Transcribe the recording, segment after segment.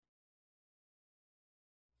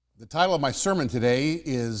The title of my sermon today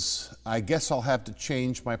is, I Guess I'll Have to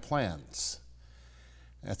Change My Plans.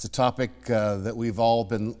 That's a topic that we've all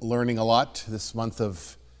been learning a lot this month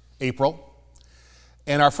of April.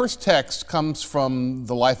 And our first text comes from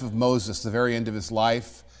the life of Moses, the very end of his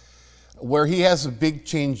life, where he has a big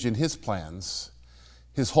change in his plans.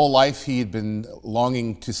 His whole life he had been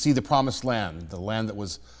longing to see the promised land, the land that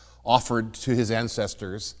was offered to his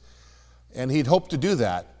ancestors. And he'd hoped to do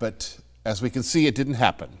that, but as we can see, it didn't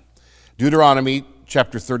happen. Deuteronomy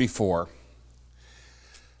chapter 34.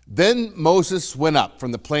 Then Moses went up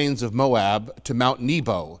from the plains of Moab to Mount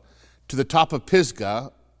Nebo, to the top of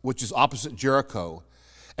Pisgah, which is opposite Jericho.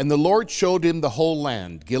 And the Lord showed him the whole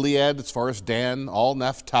land, Gilead as far as Dan, all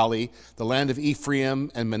Naphtali, the land of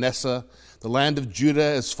Ephraim and Manasseh, the land of Judah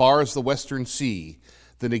as far as the western sea,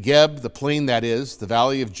 the Negeb, the plain that is, the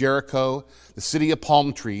valley of Jericho, the city of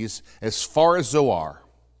palm trees, as far as Zoar.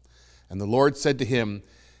 And the Lord said to him,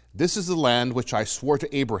 This is the land which I swore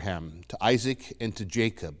to Abraham, to Isaac, and to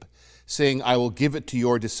Jacob, saying, I will give it to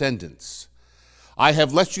your descendants. I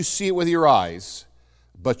have let you see it with your eyes,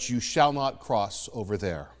 but you shall not cross over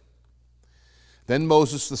there. Then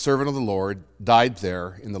Moses, the servant of the Lord, died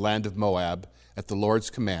there in the land of Moab at the Lord's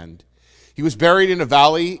command. He was buried in a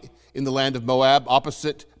valley in the land of Moab,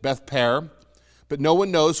 opposite Beth-peor, but no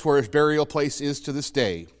one knows where his burial place is to this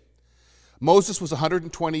day. Moses was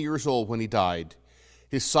 120 years old when he died.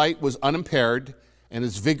 His sight was unimpaired, and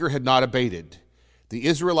his vigor had not abated. The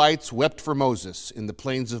Israelites wept for Moses in the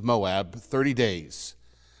plains of Moab 30 days.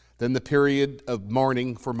 Then the period of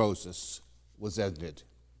mourning for Moses was ended.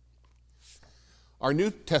 Our New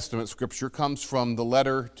Testament scripture comes from the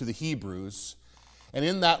letter to the Hebrews, and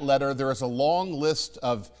in that letter there is a long list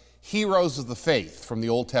of heroes of the faith from the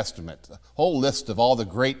Old Testament, a whole list of all the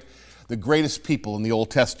greatest people in the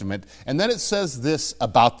Old Testament. And then it says this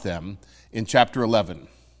about them in chapter 11.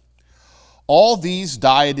 All these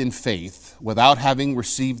died in faith without having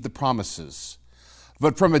received the promises,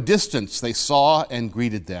 but from a distance they saw and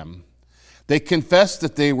greeted them. They confessed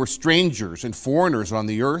that they were strangers and foreigners on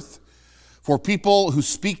the earth, for people who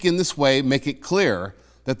speak in this way make it clear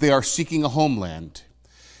that they are seeking a homeland.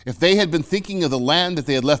 If they had been thinking of the land that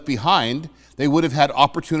they had left behind, they would have had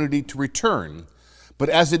opportunity to return. But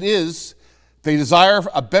as it is, they desire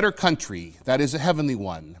a better country, that is a heavenly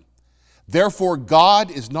one. Therefore, God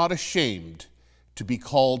is not ashamed to be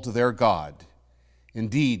called their God.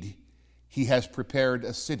 Indeed, he has prepared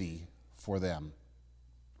a city for them.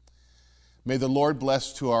 May the Lord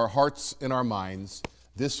bless to our hearts and our minds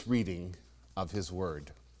this reading of his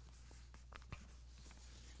word.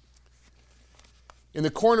 In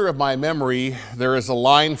the corner of my memory, there is a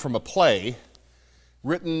line from a play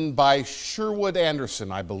written by Sherwood Anderson,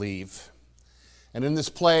 I believe. And in this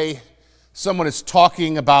play, someone is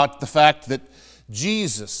talking about the fact that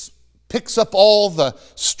Jesus picks up all the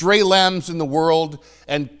stray lambs in the world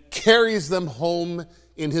and carries them home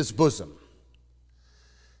in his bosom.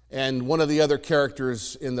 And one of the other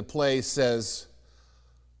characters in the play says,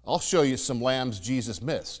 I'll show you some lambs Jesus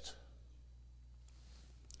missed.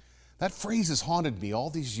 That phrase has haunted me all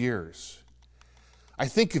these years. I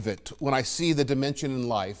think of it when I see the dimension in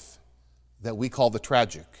life that we call the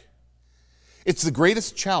tragic. It's the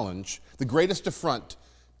greatest challenge, the greatest affront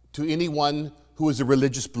to anyone who is a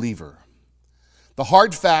religious believer. The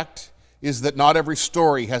hard fact is that not every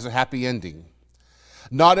story has a happy ending.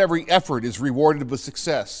 Not every effort is rewarded with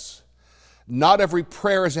success. Not every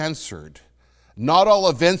prayer is answered. Not all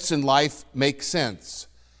events in life make sense.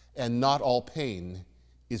 And not all pain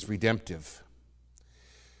is redemptive.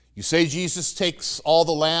 You say Jesus takes all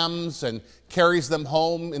the lambs and carries them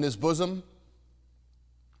home in his bosom?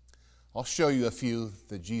 I'll show you a few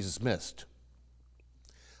that Jesus missed.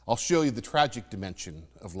 I'll show you the tragic dimension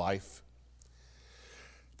of life.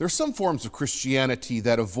 There are some forms of Christianity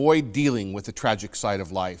that avoid dealing with the tragic side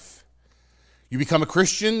of life. You become a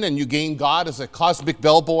Christian and you gain God as a cosmic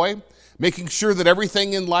bellboy, making sure that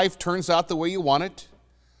everything in life turns out the way you want it.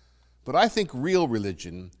 But I think real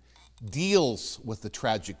religion deals with the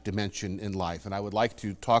tragic dimension in life, and I would like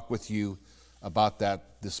to talk with you about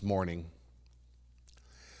that this morning.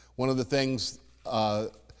 One of the things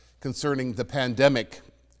concerning the pandemic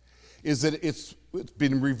is that it's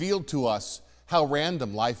been revealed to us how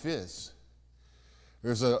random life is.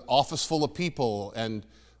 There's an office full of people and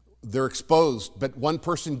they're exposed, but one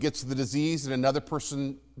person gets the disease and another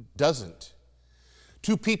person doesn't.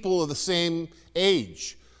 Two people of the same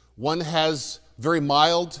age, one has very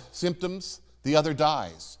mild symptoms, the other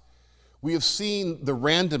dies. We have seen the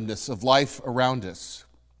randomness of life around us.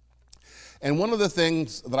 And one of the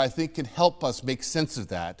things that I think can help us make sense of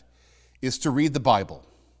that is to read the Bible.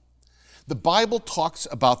 The Bible talks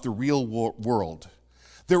about the real world.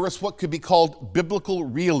 There is what could be called biblical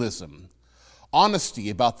realism, honesty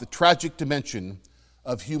about the tragic dimension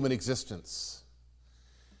of human existence.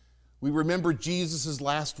 We remember Jesus'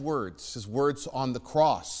 last words, his words on the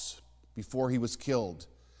cross before he was killed.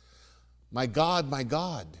 My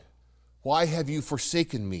God, why have you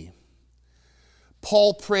forsaken me?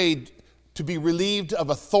 Paul prayed to be relieved of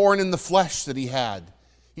a thorn in the flesh that he had.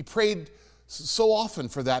 He prayed so often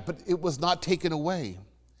for that, but it was not taken away.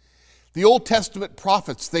 The Old Testament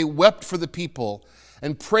prophets, they wept for the people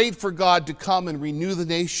and prayed for God to come and renew the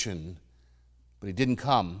nation, but he didn't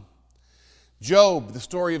come. Job, the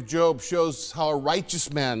story of Job, shows how a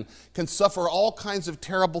righteous man can suffer all kinds of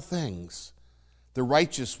terrible things. The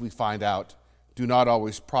righteous, we find out, do not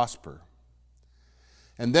always prosper.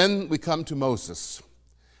 And then we come to Moses,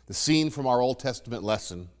 the scene from our Old Testament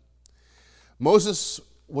lesson. Moses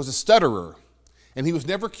was a stutterer, and he was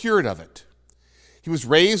never cured of it. He was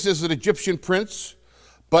raised as an Egyptian prince,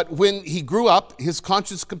 but when he grew up, his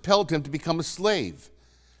conscience compelled him to become a slave.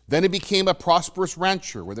 Then he became a prosperous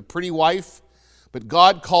rancher with a pretty wife, but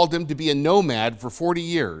God called him to be a nomad for 40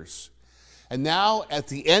 years. And now, at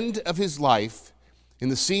the end of his life, in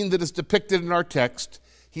the scene that is depicted in our text,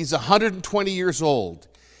 he's 120 years old.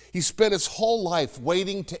 He spent his whole life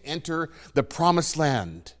waiting to enter the promised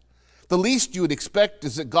land. The least you would expect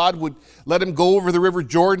is that God would let him go over the River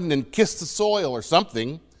Jordan and kiss the soil or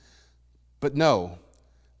something. But no,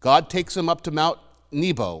 God takes him up to Mount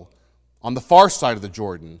Nebo on the far side of the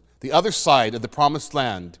Jordan, the other side of the promised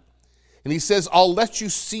land. And he says, I'll let you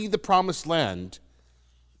see the promised land,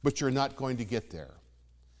 but you're not going to get there.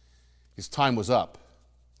 His time was up.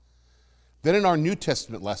 Then in our New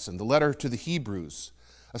Testament lesson, the letter to the Hebrews,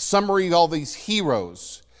 a summary of all these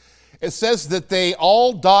heroes, it says that they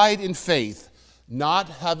all died in faith, not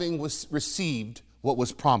having received what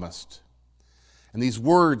was promised. And these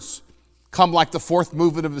words come like the fourth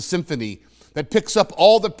movement of a symphony that picks up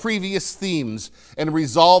all the previous themes and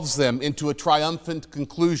resolves them into a triumphant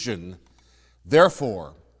conclusion.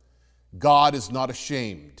 Therefore, God is not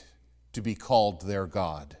ashamed to be called their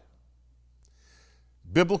God.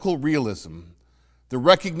 Biblical realism, the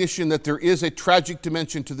recognition that there is a tragic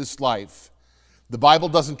dimension to this life. The Bible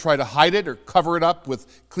doesn't try to hide it or cover it up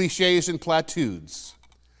with cliches and platitudes.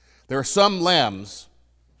 There are some lambs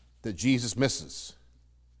that Jesus misses.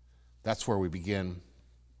 That's where we begin.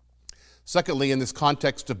 Secondly, in this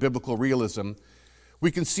context of biblical realism,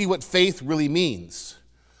 we can see what faith really means.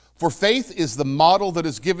 For faith is the model that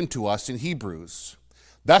is given to us in Hebrews.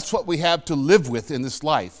 That's what we have to live with in this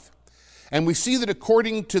life. And we see that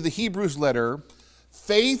according to the Hebrews letter,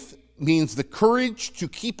 faith means the courage to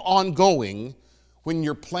keep on going when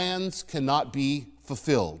your plans cannot be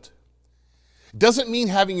fulfilled. It doesn't mean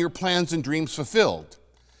having your plans and dreams fulfilled.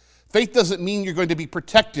 Faith doesn't mean you're going to be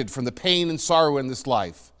protected from the pain and sorrow in this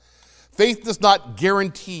life. Faith does not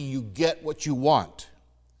guarantee you get what you want.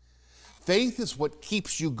 Faith is what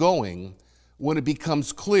keeps you going when it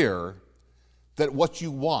becomes clear that what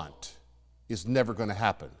you want is never going to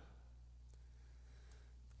happen.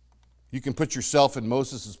 You can put yourself in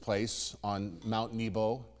Moses' place on Mount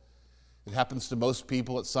Nebo. It happens to most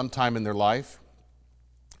people at some time in their life.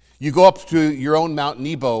 You go up to your own Mount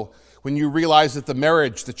Nebo when you realize that the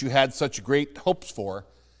marriage that you had such great hopes for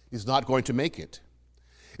is not going to make it.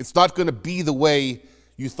 It's not going to be the way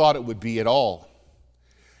you thought it would be at all.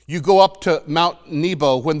 You go up to Mount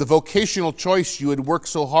Nebo when the vocational choice you had worked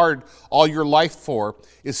so hard all your life for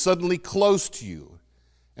is suddenly closed to you,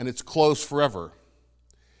 and it's closed forever.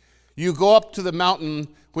 You go up to the mountain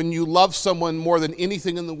when you love someone more than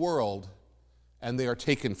anything in the world, and they are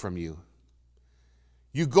taken from you.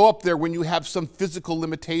 You go up there when you have some physical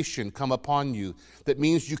limitation come upon you that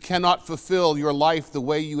means you cannot fulfill your life the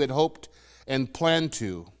way you had hoped and planned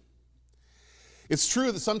to. It's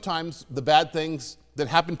true that sometimes the bad things that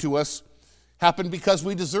happen to us happen because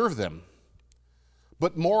we deserve them.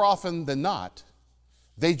 But more often than not,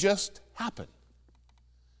 they just happen.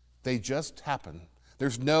 They just happen.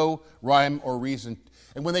 There's no rhyme or reason.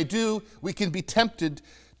 And when they do, we can be tempted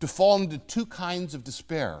to fall into two kinds of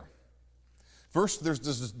despair. First, there's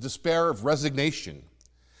this despair of resignation.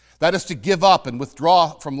 That is to give up and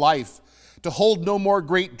withdraw from life, to hold no more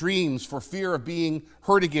great dreams for fear of being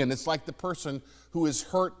hurt again. It's like the person who is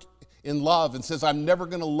hurt in love and says, I'm never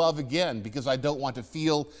going to love again because I don't want to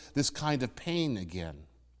feel this kind of pain again.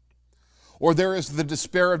 Or there is the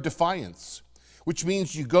despair of defiance, which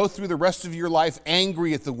means you go through the rest of your life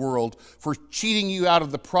angry at the world for cheating you out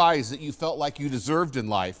of the prize that you felt like you deserved in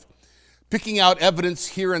life, picking out evidence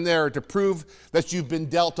here and there to prove that you've been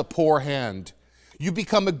dealt a poor hand. You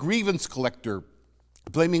become a grievance collector,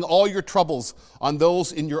 blaming all your troubles on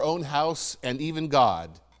those in your own house and even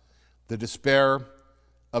God, the despair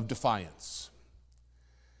of defiance.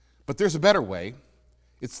 But there's a better way.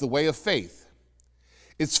 It's the way of faith.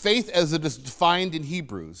 It's faith as it is defined in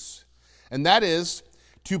Hebrews, and that is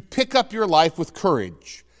to pick up your life with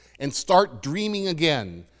courage and start dreaming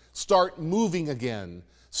again, start moving again,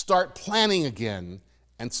 start planning again,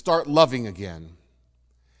 and start loving again.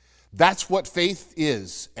 That's what faith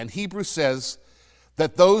is, and Hebrews says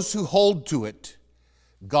that those who hold to it,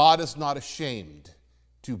 God is not ashamed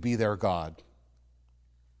to be their God.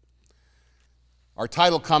 Our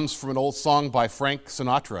title comes from an old song by Frank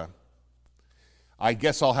Sinatra. I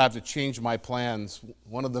guess I'll have to change my plans.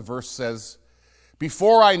 One of the verses says,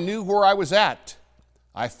 "Before I knew where I was at,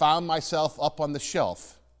 I found myself up on the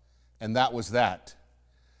shelf, and that was that.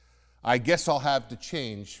 I guess I'll have to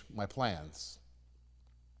change my plans."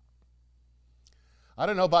 I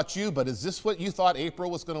don't know about you, but is this what you thought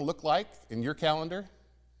April was going to look like in your calendar?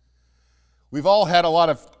 We've all had a lot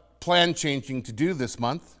of plan changing to do this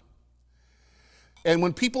month. And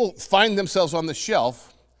when people find themselves on the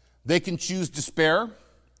shelf, they can choose despair,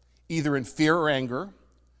 either in fear or anger.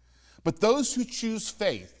 But those who choose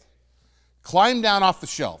faith climb down off the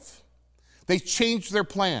shelf. They change their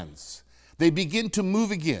plans. They begin to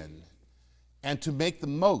move again and to make the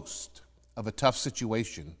most of a tough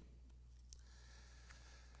situation.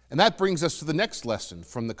 And that brings us to the next lesson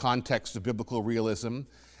from the context of biblical realism,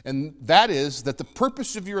 and that is that the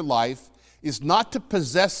purpose of your life is not to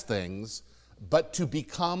possess things, but to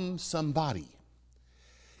become somebody.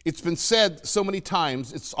 It's been said so many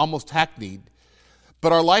times, it's almost hackneyed,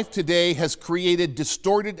 but our life today has created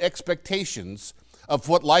distorted expectations of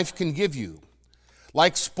what life can give you.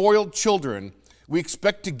 Like spoiled children, we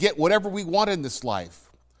expect to get whatever we want in this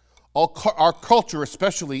life. Our culture,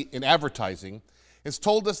 especially in advertising, has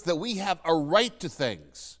told us that we have a right to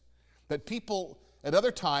things that people at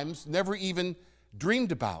other times never even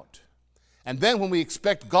dreamed about. And then when we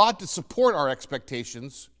expect God to support our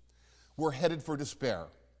expectations, we're headed for despair.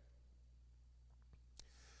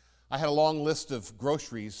 I had a long list of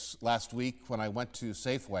groceries last week when I went to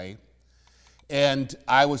Safeway, and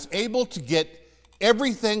I was able to get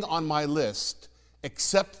everything on my list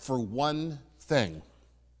except for one thing.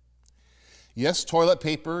 Yes, toilet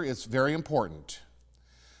paper is very important.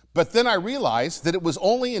 But then I realized that it was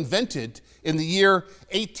only invented in the year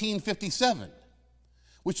 1857.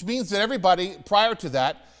 Which means that everybody prior to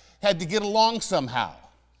that had to get along somehow.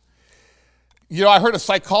 You know, I heard a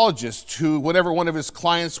psychologist who, whenever one of his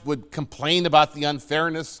clients would complain about the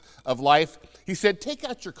unfairness of life, he said, "Take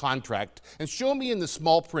out your contract and show me in the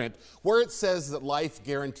small print where it says that life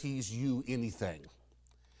guarantees you anything."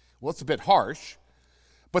 Well, it's a bit harsh,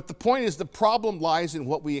 but the point is the problem lies in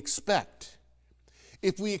what we expect.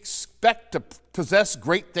 If we expect to possess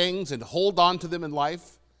great things and hold on to them in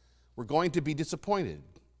life, we're going to be disappointed.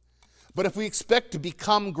 But if we expect to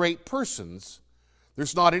become great persons,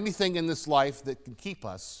 there's not anything in this life that can keep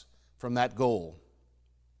us from that goal.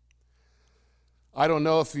 I don't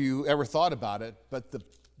know if you ever thought about it, but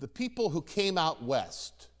the people who came out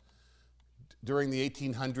west during the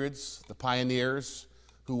 1800s, the pioneers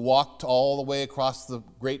who walked all the way across the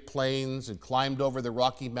Great Plains and climbed over the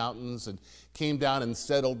Rocky Mountains and came down and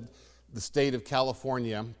settled the state of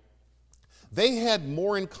California, they had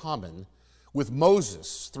more in common with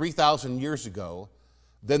Moses 3,000 years ago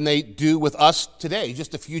than they do with us today,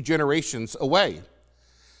 just a few generations away.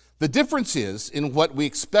 The difference is in what we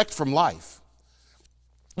expect from life.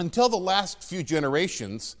 Until the last few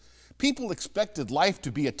generations, people expected life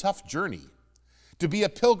to be a tough journey, to be a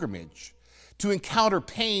pilgrimage, to encounter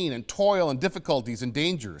pain and toil and difficulties and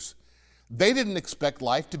dangers. They didn't expect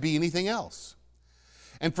life to be anything else.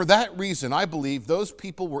 And for that reason, I believe those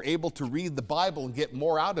people were able to read the Bible and get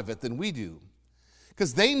more out of it than we do.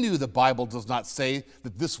 Because they knew the Bible does not say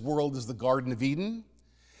that this world is the Garden of Eden.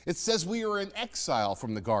 It says we are in exile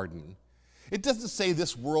from the garden. It doesn't say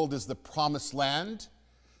this world is the promised land.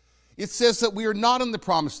 It says that we are not in the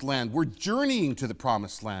promised land. We're journeying to the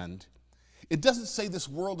promised land. It doesn't say this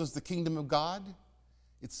world is the kingdom of God.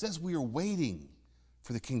 It says we are waiting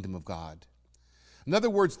for the kingdom of God. In other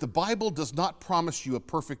words, the Bible does not promise you a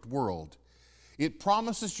perfect world. It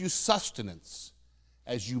promises you sustenance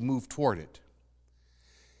as you move toward it.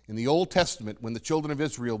 In the Old Testament, when the children of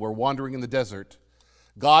Israel were wandering in the desert,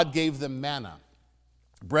 God gave them manna,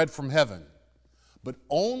 bread from heaven, but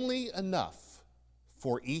only enough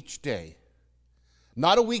for each day,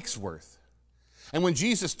 not a week's worth. And when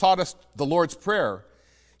Jesus taught us the Lord's Prayer,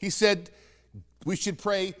 he said we should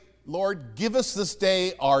pray, "Lord, give us this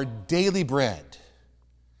day our daily bread."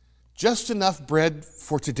 Just enough bread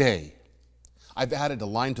for today. I've added a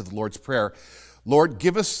line to the Lord's Prayer. Lord,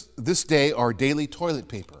 give us this day our daily toilet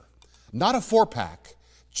paper. Not a 4-pack,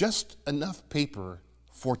 just enough paper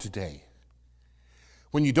for today.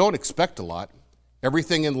 When you don't expect a lot,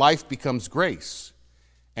 everything in life becomes grace,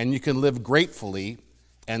 and you can live gratefully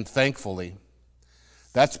and thankfully.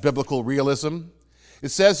 That's biblical realism. It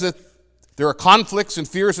says that there are conflicts and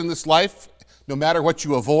fears in this life, no matter what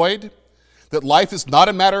you avoid, that life is not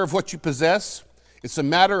a matter of what you possess, it's a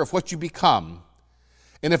matter of what you become.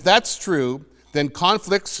 And if that's true, then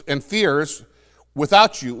conflicts and fears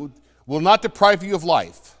without you will not deprive you of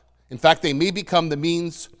life. In fact, they may become the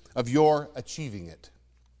means of your achieving it.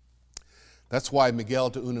 That's why Miguel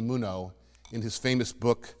de Unamuno, in his famous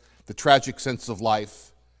book, The Tragic Sense of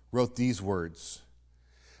Life, wrote these words: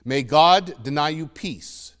 "May God deny you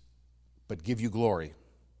peace, but give you glory."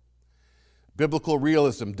 Biblical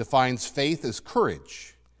realism defines faith as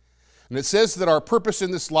courage. And it says that our purpose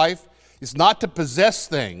in this life is not to possess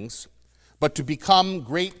things, but to become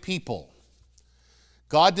great people.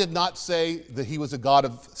 God did not say that he was a God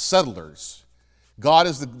of settlers. God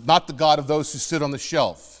is not the God of those who sit on the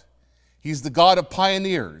shelf. He's the God of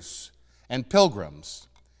pioneers and pilgrims.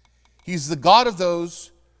 He's the God of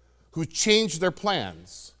those who change their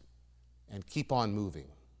plans and keep on moving.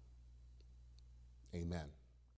 Amen.